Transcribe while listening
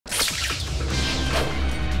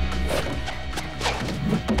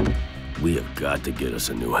We have got to get us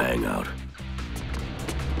a new hangout.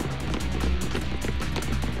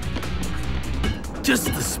 Just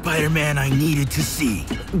the Spider-Man I needed to see.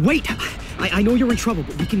 Wait! I know you're in trouble,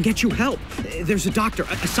 but we can get you help. There's a doctor,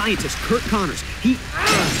 a scientist, Kurt Connors. He...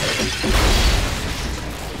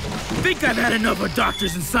 Think I've had enough of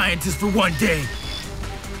doctors and scientists for one day.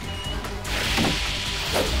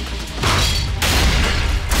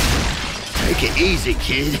 Take it easy,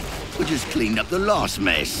 kid. We just cleaned up the last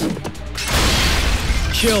mess.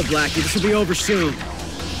 Chill, Blackie. This will be over soon.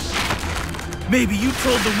 Maybe you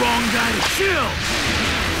told the wrong guy to chill.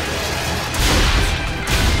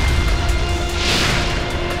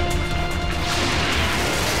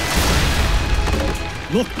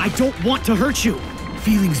 Look, I don't want to hurt you.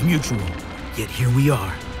 Feelings mutual, yet here we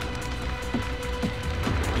are.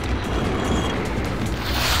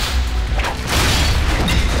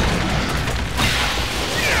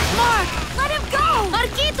 Mark, let him go!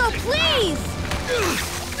 Marquito, please!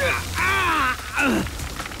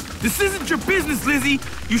 This isn't your business, Lizzie.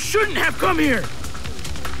 You shouldn't have come here.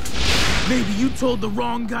 Maybe you told the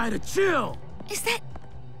wrong guy to chill. Is that...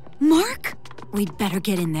 Mark? We'd better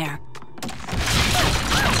get in there.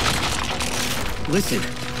 Listen,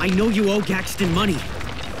 I know you owe Gaxton money.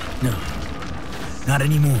 No, not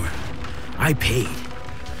anymore. I paid.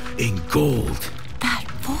 In gold. That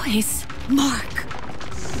voice, Mark.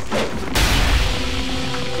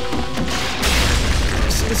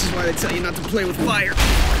 This is why they tell you not to play with fire.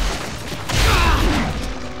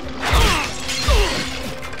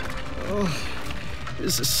 Oh,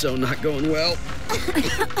 this is so not going well.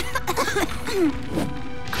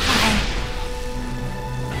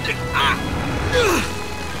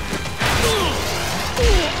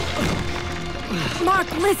 Mark,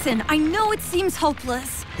 listen, I know it seems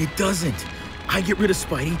hopeless. It doesn't. I get rid of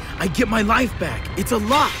Spidey, I get my life back. It's a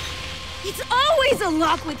lock. It's always a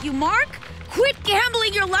lock with you, Mark. Quit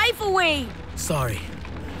gambling your life away. Sorry,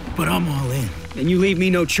 but I'm all in. And you leave me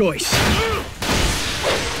no choice.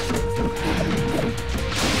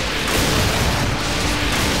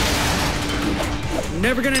 You're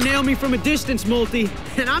never gonna nail me from a distance, Multi.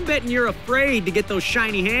 And I'm betting you're afraid to get those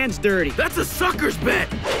shiny hands dirty. That's a sucker's bet.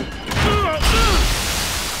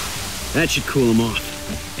 That should cool him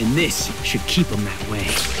off. And this should keep him that way.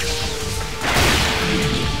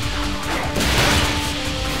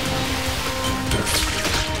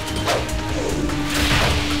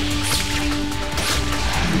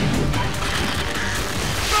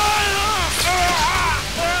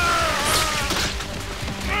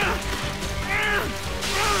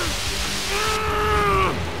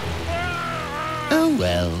 Oh,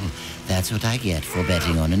 well, that's what I get for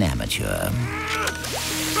betting on an amateur.